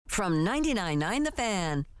From 99.9 The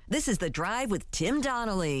Fan, this is The Drive with Tim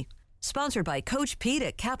Donnelly. Sponsored by Coach Pete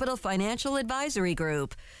at Capital Financial Advisory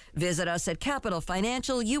Group. Visit us at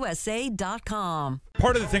capitalfinancialusa.com.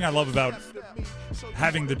 Part of the thing I love about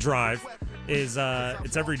having The Drive is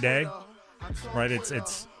it's every day, right?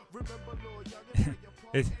 It's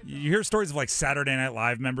you hear stories of like Saturday Night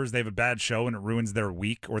Live members. They have a bad show and it ruins their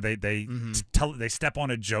week, or they step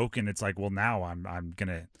on a joke and it's like, well, now I'm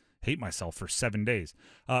gonna hate myself for 7 days.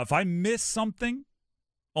 If I miss something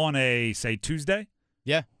on a, say, Tuesday,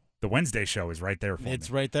 yeah, the Wednesday show is right there for me.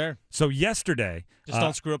 It's right there. So yesterday, just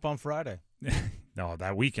don't screw up on Friday. No,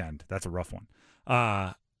 that weekend, that's a rough one.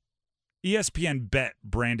 ESPN Bet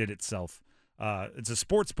branded itself. It's a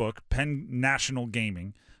sports book, Penn National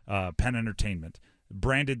Gaming, Penn Entertainment,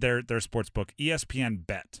 branded their sports book ESPN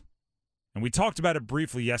Bet. And we talked about it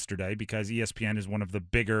briefly yesterday because ESPN is one of the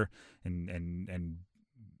bigger and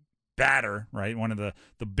badder, right? One of the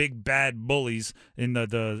big bad bullies in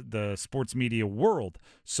the sports media world.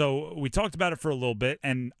 So we talked about it for a little bit,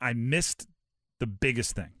 and I missed the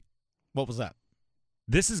biggest thing. What was that?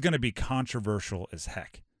 This is going to be controversial as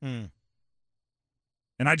heck. And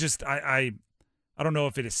I don't know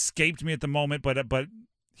if it escaped me at the moment, but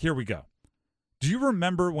here we go. Do you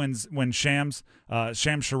remember when Shams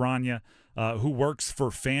Charania, who works for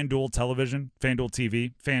FanDuel Television, FanDuel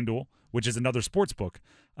TV, FanDuel, which is another sports book,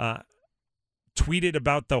 tweeted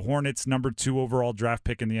about the Hornets' number 2 overall draft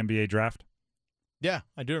pick in the NBA draft? Yeah,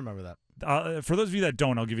 I do remember that. For those of you that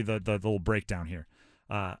don't, I'll give you the little breakdown here.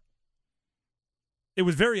 It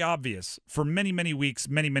was very obvious for many, many weeks,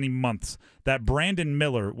 many, many months that Brandon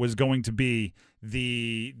Miller was going to be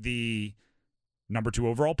the number 2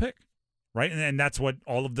 overall pick. Right, and that's what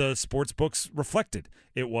all of the sports books reflected.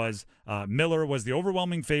 It was Miller was the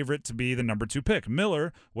overwhelming favorite to be the number 2 pick.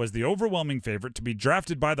 Miller was the overwhelming favorite to be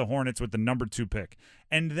drafted by the Hornets with the number 2 pick.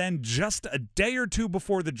 And then just a day or two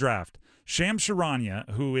before the draft, Shams Charania,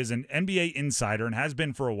 who is an NBA insider and has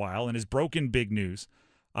been for a while and has broken big news,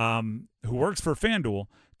 who works for FanDuel,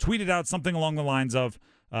 tweeted out something along the lines of,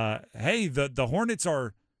 hey, the Hornets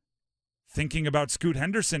are thinking about Scoot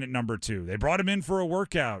Henderson at number 2. They brought him in for a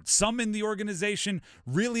workout. Some in the organization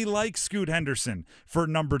really like Scoot Henderson for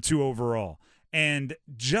number 2 overall. And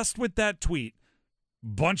just with that tweet,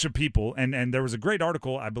 bunch of people, and there was a great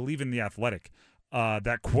article, I believe, in The Athletic,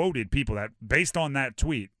 that quoted people that, based on that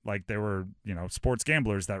tweet, like they were, sports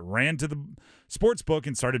gamblers that ran to the sports book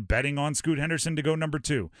and started betting on Scoot Henderson to go number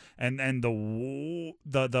 2. And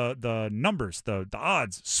the numbers, the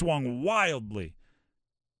odds swung wildly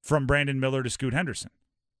from Brandon Miller to Scoot Henderson.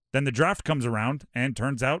 Then the draft comes around, and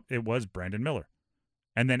turns out it was Brandon Miller.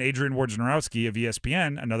 And then Adrian Wojnarowski of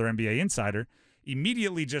ESPN, another NBA insider,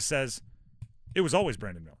 immediately just says, it was always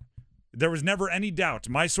Brandon Miller. There was never any doubt.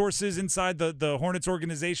 My sources inside the Hornets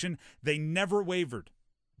organization, they never wavered.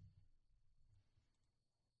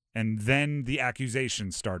 And then the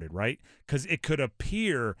accusation started, right? Because it could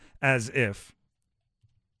appear as if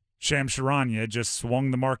Shams Charania just swung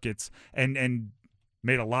the markets and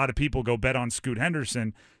made a lot of people go bet on Scoot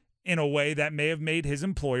Henderson in a way that may have made his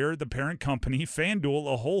employer, the parent company,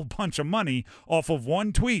 FanDuel, a whole bunch of money off of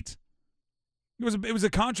one tweet. It was a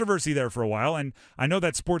controversy there for a while, and I know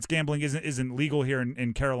that sports gambling isn't legal here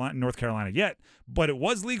in Carolina, North Carolina yet, but it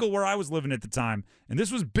was legal where I was living at the time, and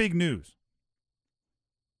this was big news.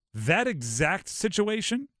 That exact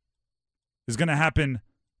situation is going to happen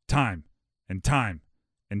time and time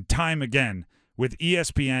and time again with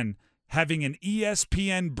ESPN having an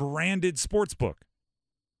ESPN-branded sports book.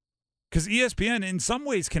 Because ESPN, in some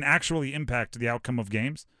ways, can actually impact the outcome of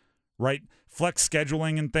games, right? Flex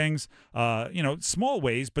scheduling and things, small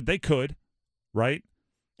ways, but they could, right?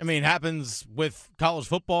 I mean, it happens with college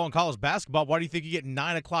football and college basketball. Why do you think you get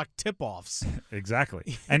 9 o'clock tip-offs?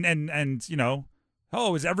 Exactly. and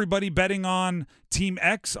is everybody betting on Team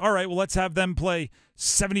X? All right, well, let's have them play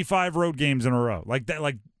 75 road games in a row. Like that,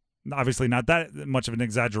 obviously not that much of an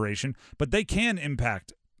exaggeration, but they can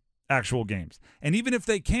impact actual games. And even if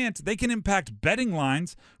they can't, they can impact betting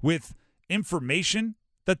lines with information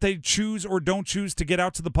that they choose or don't choose to get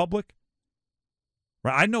out to the public.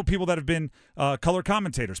 Right? I know people that have been color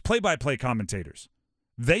commentators, play-by-play commentators.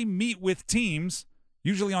 They meet with teams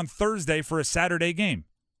usually on Thursday for a Saturday game.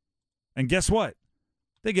 And guess what?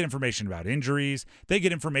 They get information about injuries. They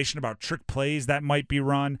get information about trick plays that might be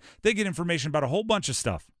run. They get information about a whole bunch of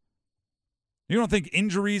stuff. You don't think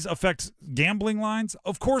injuries affect gambling lines?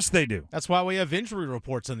 Of course they do. That's why we have injury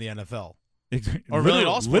reports in the NFL. Or really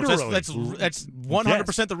all sports. That's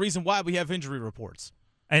 100% the reason why we have injury reports.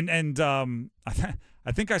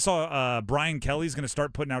 I think I saw Brian Kelly's going to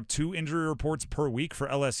start putting out 2 injury reports per week for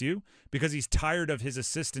LSU because he's tired of his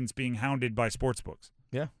assistants being hounded by sportsbooks.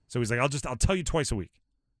 Yeah. So he's like, I'll tell you twice a week.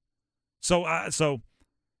 So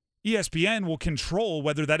ESPN will control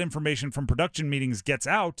whether that information from production meetings gets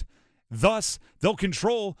out. Thus, they'll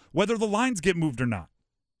control whether the lines get moved or not.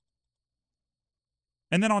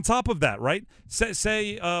 And then on top of that, right,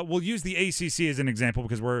 say we'll use the ACC as an example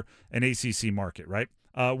because we're an ACC market, right?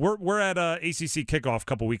 We're at ACC kickoff a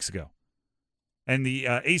couple weeks ago, and the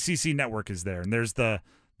ACC network is there, and there's the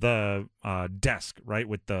desk, right,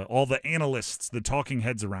 with all the analysts, the talking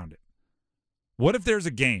heads around it. What if there's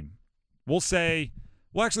a game? We'll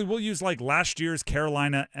use like last year's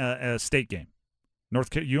Carolina State game,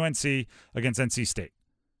 UNC against NC State.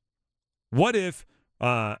 What if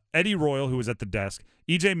Eddie Royal, who was at the desk,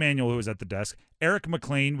 EJ Manuel, who was at the desk, Eric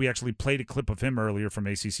McLean, we actually played a clip of him earlier from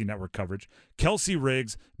ACC Network coverage, Kelsey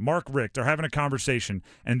Riggs, Mark Richt are having a conversation,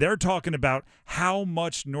 and they're talking about how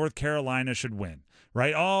much North Carolina should win,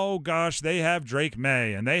 right? Oh, gosh, they have Drake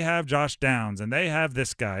May, and they have Josh Downs, and they have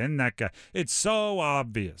this guy and that guy. It's so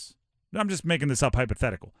obvious. I'm just making this up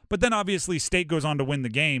hypothetical. But then obviously State goes on to win the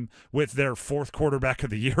game with their 4th quarterback of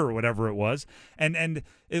the year or whatever it was. And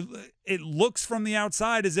it looks from the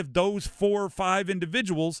outside as if those 4 or 5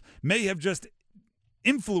 individuals may have just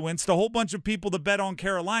influenced a whole bunch of people to bet on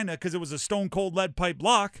Carolina because it was a stone-cold lead pipe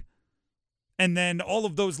lock. And then all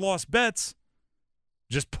of those lost bets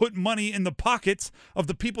just put money in the pockets of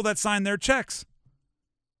the people that signed their checks.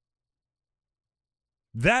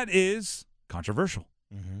 That is controversial.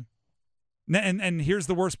 Mm-hmm. And here's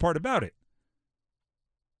the worst part about it.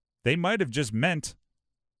 They might have just meant,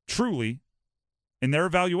 truly, in their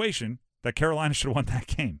evaluation, that Carolina should have won that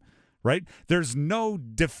game, right? There's no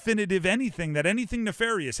definitive anything that anything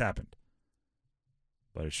nefarious happened.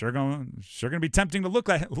 But it's sure gonna be tempting to look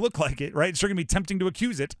like it, right? It's sure gonna be tempting to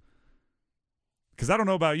accuse it. Because I don't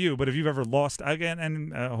know about you, but if you've ever lost again,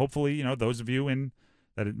 and hopefully, those of you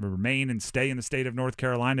that remain and stay in the state of North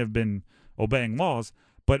Carolina have been obeying laws.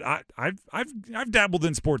 But I've dabbled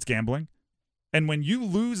in sports gambling, and when you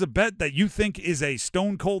lose a bet that you think is a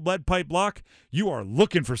stone cold lead pipe lock, you are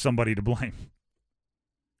looking for somebody to blame,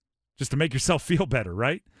 just to make yourself feel better,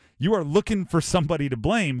 right? You are looking for somebody to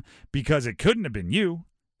blame because it couldn't have been you.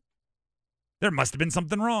 There must have been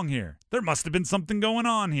something wrong here. There must have been something going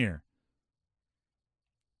on here.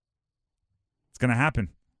 It's going to happen,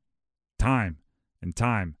 time and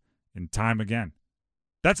time and time again.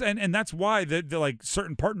 That's why the like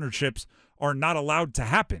certain partnerships are not allowed to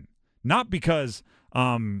happen. Not because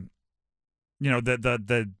the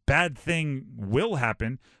bad thing will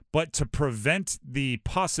happen, but to prevent the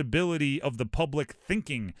possibility of the public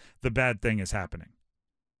thinking the bad thing is happening.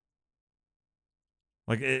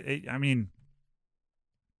 Like I mean,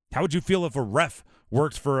 how would you feel if a ref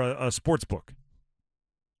worked for a sports book?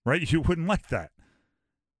 Right? You wouldn't like that.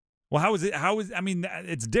 Well,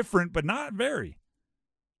 it's different, but not very.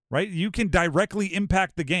 Right? You can directly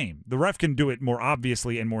impact the game. The ref can do it more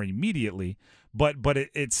obviously and more immediately, but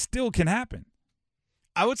it still can happen.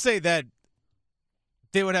 I would say that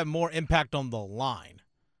they would have more impact on the line.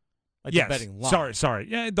 Like yes. The betting line. Sorry.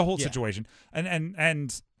 Yeah, the whole situation.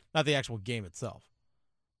 And not the actual game itself.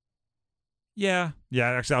 Yeah,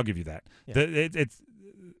 actually I'll give you that. Yeah.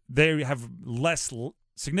 They have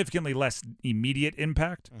significantly less immediate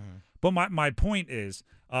impact. Mm-hmm. But my point is,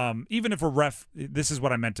 even if a ref, this is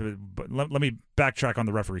what I meant to, but let me backtrack on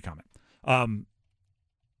the referee comment.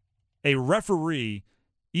 A referee,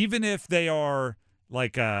 even if they are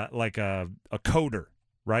like a coder,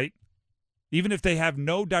 right? Even if they have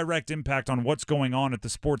no direct impact on what's going on at the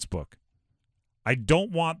sports book, I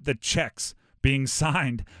don't want the checks being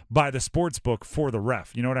signed by the sports book for the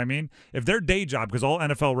ref. You know what I mean? If their day job, because all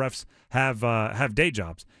NFL refs have day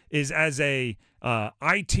jobs, is as a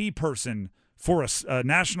IT person for a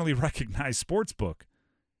nationally recognized sports book,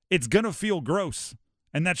 it's gonna feel gross,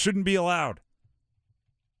 and that shouldn't be allowed.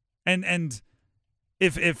 And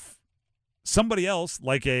if somebody else,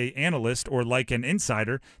 like a analyst or like an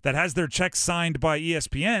insider that has their checks signed by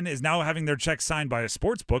ESPN is now having their checks signed by a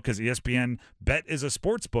sports book because ESPN Bet is a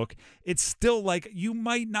sports book, it's still like you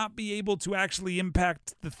might not be able to actually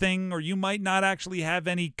impact the thing, or you might not actually have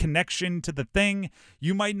any connection to the thing.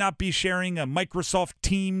 You might not be sharing a Microsoft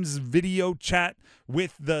Teams video chat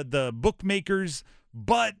with the bookmakers,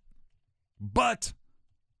 but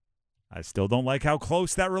I still don't like how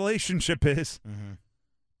close that relationship is. Mm-hmm.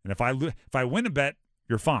 And if I win a bet,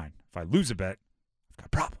 you're fine. If I lose a bet, I've got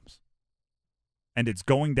problems. And it's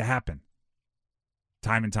going to happen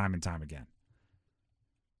time and time and time again.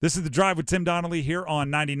 This is The Drive with Tim Donnelly here on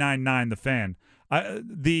 99.9 The Fan.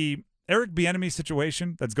 The Eric Bieniemy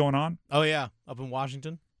situation that's going on. Oh, yeah, up in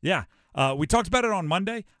Washington. Yeah. We talked about it on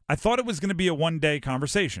Monday. I thought it was going to be a one-day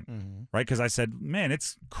conversation, right? Because I said, man,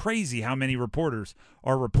 it's crazy how many reporters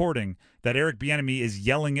are reporting that Eric Bieniemy is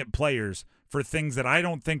yelling at players for things that I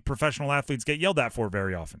don't think professional athletes get yelled at for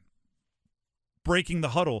very often. Breaking the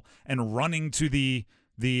huddle and running to the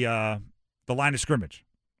line of scrimmage,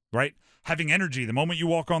 right? Having energy the moment you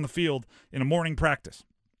walk on the field in a morning practice.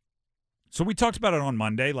 So we talked about it on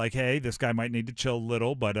Monday, like, hey, this guy might need to chill a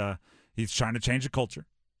little, but he's trying to change the culture.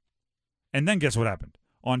 And then guess what happened?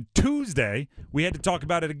 On Tuesday, we had to talk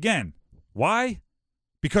about it again. Why?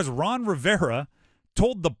 Because Ron Rivera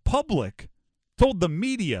told the public, told the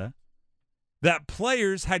media, that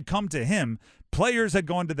players had come to him, players had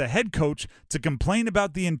gone to the head coach to complain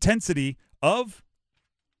about the intensity of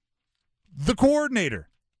the coordinator.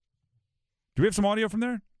 Do we have some audio from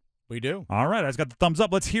there? We do. All right, I just got the thumbs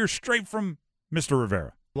up. Let's hear straight from Mr.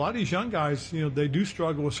 Rivera. A lot of these young guys, they do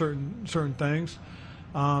struggle with certain things.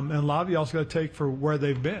 And a lot of you also got to take for where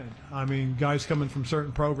they've been. I mean, guys coming from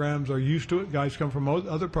certain programs are used to it. Guys coming from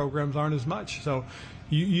other programs aren't as much. So,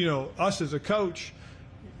 us as a coach,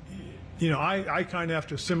 I kind of have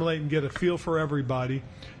to assimilate and get a feel for everybody.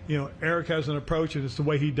 Eric has an approach, and it's the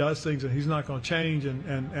way he does things, and he's not going to change.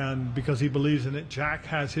 And because he believes in it, Jack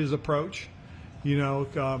has his approach.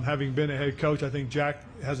 Having been a head coach, I think Jack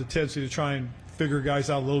has a tendency to try and figure guys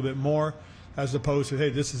out a little bit more, as opposed to, hey,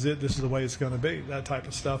 this is it, this is the way it's going to be, that type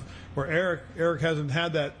of stuff. Where Eric hasn't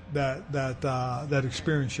had that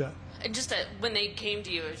experience yet. And just when they came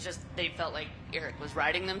to you, it was just they felt like Eric was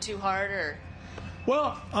riding them too hard, or?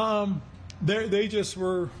 Well, they just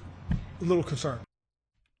were a little concerned.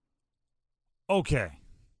 Okay,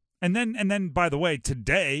 and then by the way,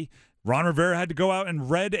 today Ron Rivera had to go out and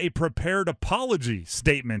read a prepared apology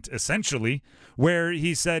statement, essentially, where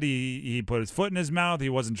he said he put his foot in his mouth. He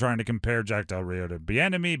wasn't trying to compare Jack Del Rio to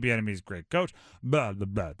Bieniemy. Bieniemy's a great coach. Blah, blah,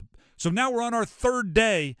 blah. So now we're on our third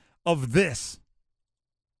day of this.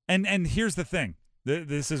 And here's the thing.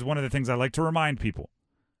 This is one of the things I like to remind people.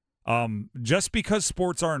 Just because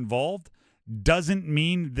sports are involved doesn't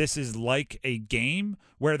mean this is like a game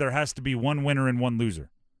where there has to be one winner and one loser.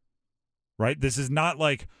 Right? This is not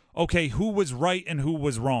like, okay, who was right and who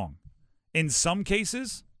was wrong? In some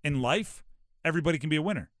cases in life, everybody can be a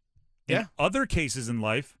winner. Yeah. In other cases in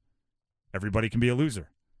life, everybody can be a loser.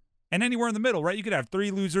 And anywhere in the middle, right? You could have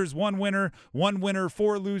 3 losers, 1 winner,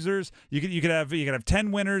 4 losers. You could have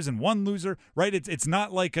 10 winners and 1 loser, right? It's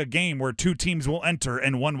not like a game where 2 teams will enter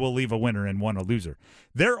and one will leave a winner and one a loser.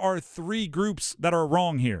 There are 3 groups that are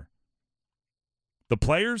wrong here. The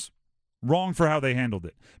players, wrong for how they handled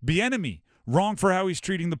it. Bieniemy, wrong for how he's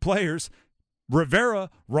treating the players. Rivera,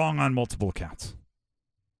 wrong on multiple accounts.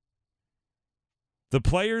 The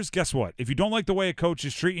players, guess what? If you don't like the way a coach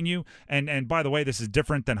is treating you, and by the way, this is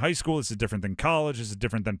different than high school, this is different than college, this is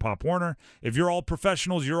different than Pop Warner. If you're all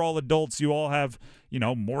professionals, you're all adults, you all have,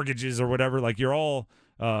 mortgages or whatever, like you're all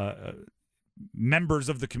members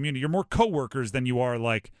of the community. You're more coworkers than you are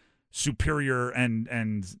like superior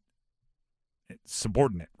and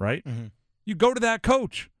subordinate, right? Mm-hmm. You go to that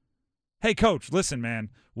coach. Hey, coach, listen,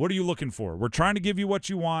 man, what are you looking for? We're trying to give you what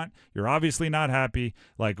you want. You're obviously not happy.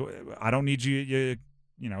 Like, I don't need you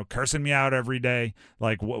cursing me out every day.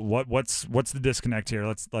 Like, what's the disconnect here?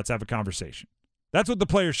 Let's have a conversation. That's what the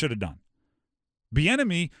players should have done.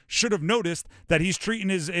 Bieniemy should have noticed that he's treating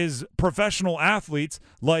his professional athletes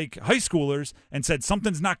like high schoolers and said,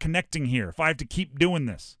 something's not connecting here if I have to keep doing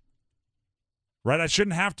this. Right? I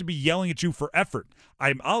shouldn't have to be yelling at you for effort.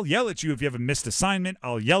 I'll yell at you if you have a missed assignment.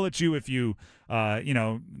 I'll yell at you if you,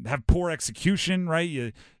 have poor execution, right?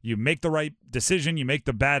 You make the right decision. You make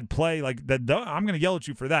the bad play. Like that, I'm going to yell at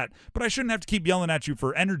you for that. But I shouldn't have to keep yelling at you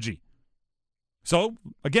for energy. So,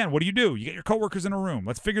 again, what do? You get your coworkers in a room.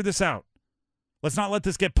 Let's figure this out. Let's not let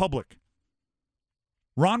this get public.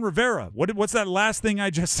 Ron Rivera, what's that last thing I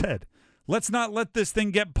just said? Let's not let this thing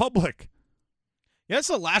get public. Yeah, that's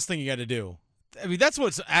the last thing you got to do. I mean, that's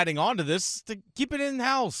what's adding on to this, to keep it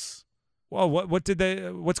in-house. Well, what's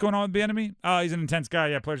going on with Bieniemy? He's an intense guy.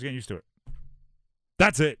 Yeah, players are getting used to it.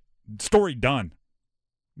 That's it. Story done.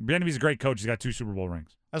 Bieniemy's a great coach. He's got 2 Super Bowl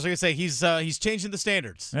rings. I was going to say, he's changing the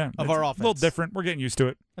standards of our offense. A little different. We're getting used to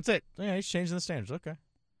it. That's it. Yeah, he's changing the standards. Okay.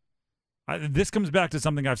 This comes back to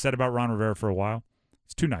something I've said about Ron Rivera for a while.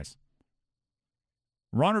 It's too nice.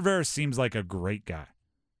 Ron Rivera seems like a great guy,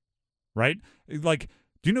 right? Like,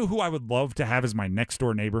 do you know who I would love to have as my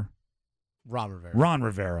next-door neighbor? Ron Rivera. Ron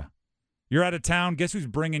Rivera. You're out of town. Guess who's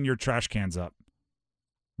bringing your trash cans up?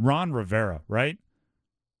 Ron Rivera, right?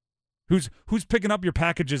 Who's picking up your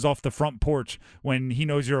packages off the front porch when he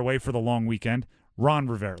knows you're away for the long weekend? Ron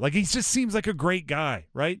Rivera. Like, he just seems like a great guy,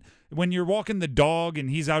 right? When you're walking the dog and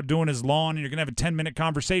he's out doing his lawn and you're going to have a 10-minute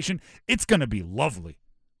conversation, it's going to be lovely.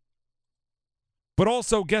 But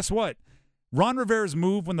also, guess what? Ron Rivera's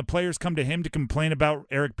move when the players come to him to complain about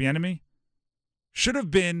Eric Bieniemy should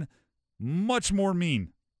have been much more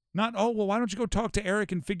mean. Not, oh, well, why don't you go talk to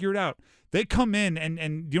Eric and figure it out? They come in and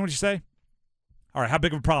you know what you say? All right, how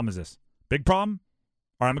big of a problem is this? Big problem?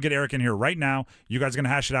 All right, I'm going to get Eric in here right now. You guys are going to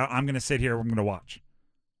hash it out. I'm going to sit here. I'm going to watch.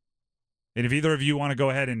 And if either of you want to go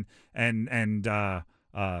ahead and kind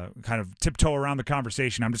of tiptoe around the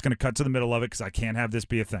conversation, I'm just going to cut to the middle of it because I can't have this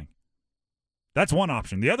be a thing. That's one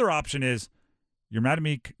option. The other option is you're mad at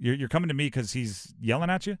me. You're coming to me because he's yelling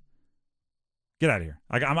at you. Get out of here.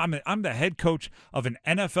 Like, I'm the head coach of an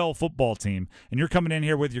NFL football team, and you're coming in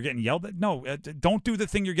here with you're getting yelled at. No, don't do the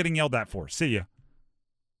thing you're getting yelled at for. See ya.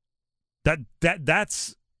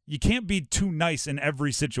 That's you can't be too nice in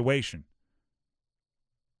every situation,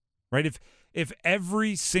 right? If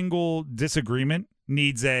every single disagreement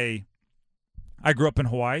needs a, I grew up in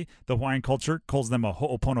Hawaii. The Hawaiian culture calls them a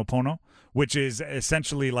ho'oponopono, which is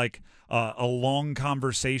essentially like a long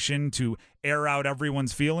conversation to air out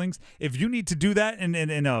everyone's feelings. If you need to do that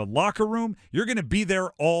in a locker room, you're going to be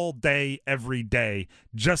there all day, every day,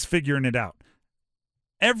 just figuring it out.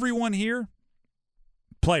 Everyone here,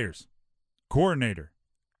 players, coordinator,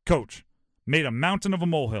 coach, made a mountain of a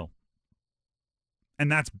molehill.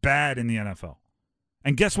 And that's bad in the NFL.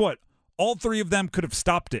 And guess what? All three of them could have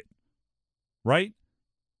stopped it. Right?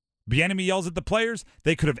 Bieniemy yells at the players.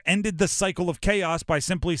 They could have ended the cycle of chaos by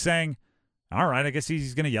simply saying, all right, I guess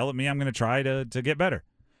he's going to yell at me. I'm going to try to get better.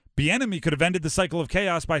 Bieniemy could have ended the cycle of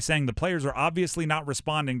chaos by saying the players are obviously not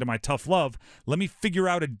responding to my tough love. Let me figure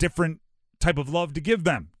out a different type of love to give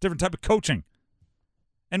them, different type of coaching.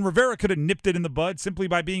 And Rivera could have nipped it in the bud simply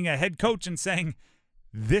by being a head coach and saying,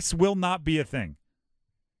 this will not be a thing.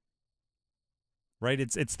 Right?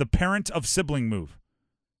 It's the parent of sibling move.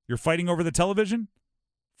 You're fighting over the television?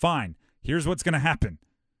 Fine. Here's what's going to happen.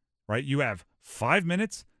 Right? You have 5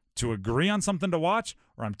 minutes to agree on something to watch,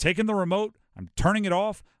 or I'm taking the remote, I'm turning it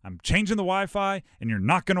off, I'm changing the Wi-Fi, and you're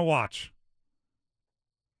not going to watch.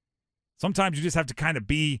 Sometimes you just have to kind of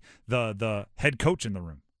be the head coach in the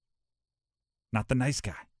room, not the nice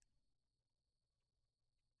guy.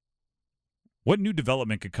 What new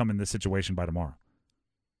development could come in this situation by tomorrow?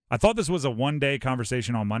 I thought this was a one-day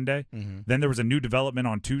conversation on Monday. Mm-hmm. Then there was a new development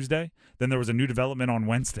on Tuesday. Then there was a new development on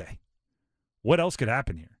Wednesday. What else could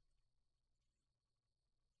happen here?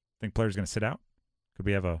 Think players going to sit out? Could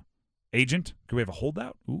we have a agent? Could we have a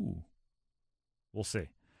holdout? Ooh. We'll see.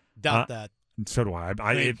 Doubt that. So do I.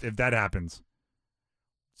 If that happens,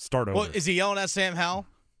 start over. Well, is he yelling at Sam Howell?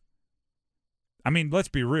 I mean, let's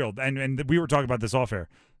be real. And we were talking about this off air.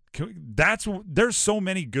 There's so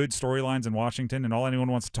many good storylines in Washington, and all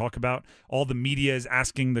anyone wants to talk about, all the media is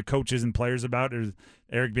asking the coaches and players about, is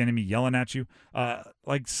Eric Bieniemy yelling at you.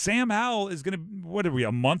 Like Sam Howell is going to, what are we,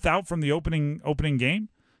 a month out from the opening game,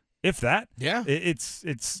 if that? Yeah, it's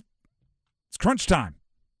crunch time.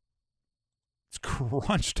 It's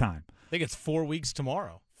crunch time. I think it's 4 weeks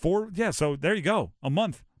tomorrow. So there you go, a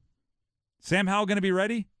month. Sam Howell going to be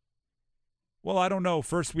ready? Well, I don't know.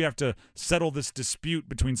 First, we have to settle this dispute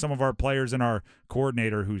between some of our players and our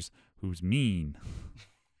coordinator who's mean.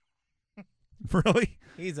 Really?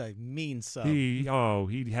 He's a mean son.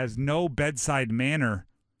 He has no bedside manner.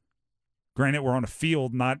 Granted, we're on a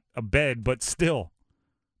field, not a bed, but still.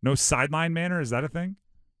 No sideline manner? Is that a thing?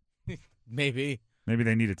 Maybe. Maybe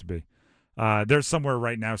they need it to be. There's somewhere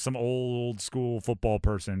right now, some old school football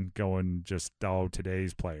person going just,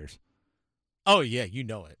 today's players. Oh, yeah, you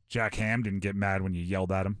know it. Jack Ham didn't get mad when you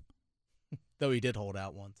yelled at him. Though he did hold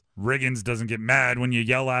out once. Riggins doesn't get mad when you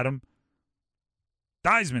yell at him.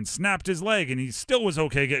 Theismann snapped his leg, and he still was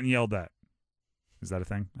okay getting yelled at. Is that a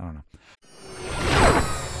thing? I don't know.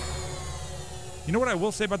 You know what I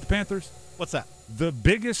will say about the Panthers? What's that? The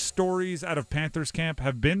biggest stories out of Panthers camp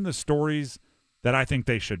have been the stories that I think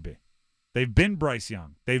they should be. They've been Bryce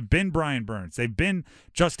Young. They've been Brian Burns. They've been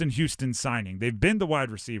Justin Houston signing. They've been the wide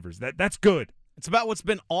receivers. That's good. It's about what's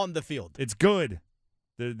been on the field. It's good.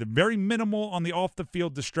 The very minimal on the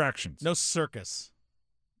off-the-field distractions. No circus.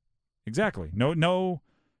 Exactly. No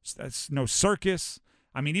circus.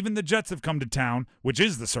 I mean, even the Jets have come to town, which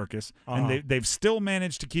is the circus, and they've still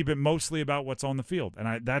managed to keep it mostly about what's on the field.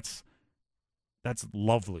 And that's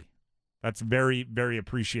lovely. That's very, very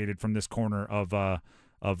appreciated from this corner of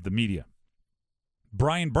the media.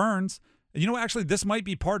 Brian Burns, actually this might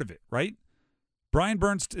be part of it, right? Brian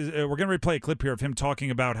Burns, we're going to replay a clip here of him talking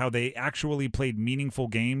about how they actually played meaningful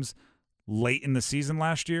games late in the season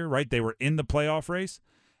last year, right? They were in the playoff race.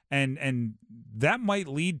 And that might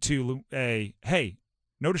lead to a, hey,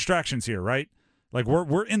 no distractions here, right? Like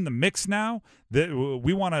we're in the mix now.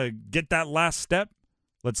 We want to get that last step.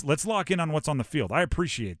 Let's lock in on what's on the field. I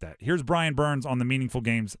appreciate that. Here's Brian Burns on the meaningful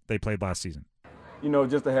games they played last season.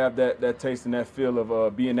 Just to have that taste and that feel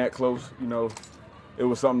of being that close,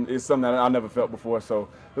 it's something that I never felt before. So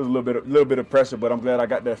it was a little bit of pressure, but I'm glad I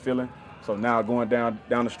got that feeling. So now going down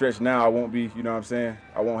the stretch now, I won't be,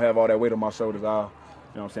 I won't have all that weight on my shoulders. I'll,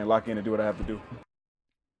 lock in and do what I have to do.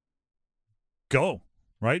 Go.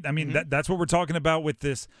 Right? I mean, that's what we're talking about with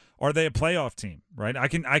this. Are they a playoff team? Right? I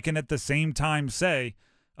can at the same time say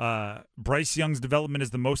Bryce Young's development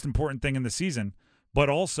is the most important thing in the season, but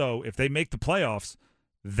also if they make the playoffs,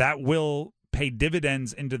 that will pay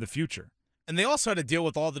dividends into the future. And they also had to deal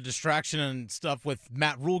with all the distraction and stuff with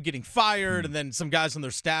Matt Rule getting fired and then some guys on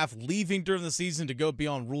their staff leaving during the season to go be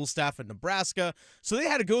on Rule staff at Nebraska. So they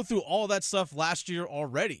had to go through all that stuff last year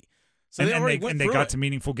already. So they got to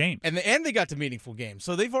meaningful games. And they got to meaningful games.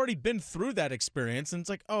 So they've already been through that experience, and it's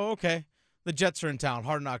like, oh, okay, the Jets are in town.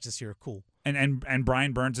 Hard Knocks is here. Cool. And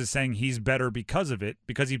Brian Burns is saying he's better because of it,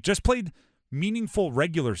 because he just played meaningful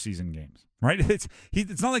regular season games, right?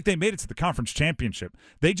 It's not like they made it to the conference championship.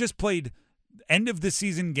 They just played end of the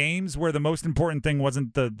season games where the most important thing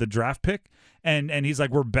wasn't the draft pick, and he's like,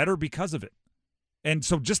 we're better because of it. And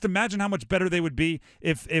so just imagine how much better they would be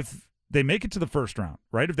if they make it to the first round,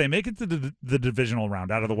 right? If they make it to the divisional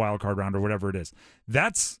round out of the wild card round or whatever it is,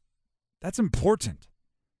 that's important.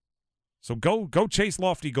 So go chase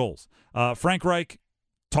lofty goals. Frank Reich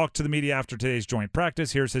talked to the media after today's joint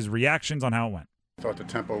practice. Here's his reactions on how it went. Thought the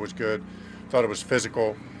tempo was good. Thought it was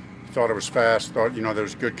physical. Thought it was fast. Thought, there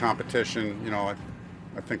was good competition.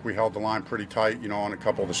 I think we held the line pretty tight, on a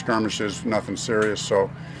couple of the skirmishes, nothing serious.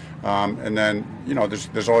 So, and then,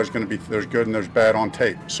 there's always going to be, there's good and there's bad on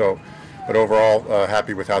tape. So, but overall,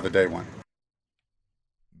 happy with how the day went.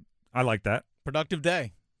 I like that. Productive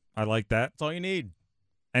day. I like that. That's all you need.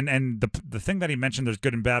 And the thing that he mentioned, there's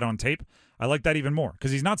good and bad on tape, I like that even more,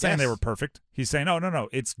 because he's not saying they were perfect. He's saying, no,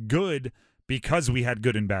 it's good because we had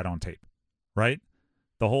good and bad on tape, right?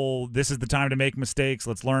 The whole, this is the time to make mistakes.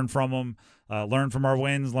 Let's learn from them, learn from our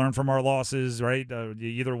wins, learn from our losses, right? You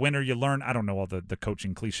either win or you learn. I don't know all the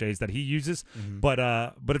coaching cliches that he uses, but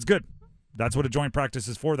it's good. That's what a joint practice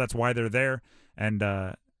is for. That's why they're there, and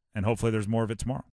hopefully there's more of it tomorrow.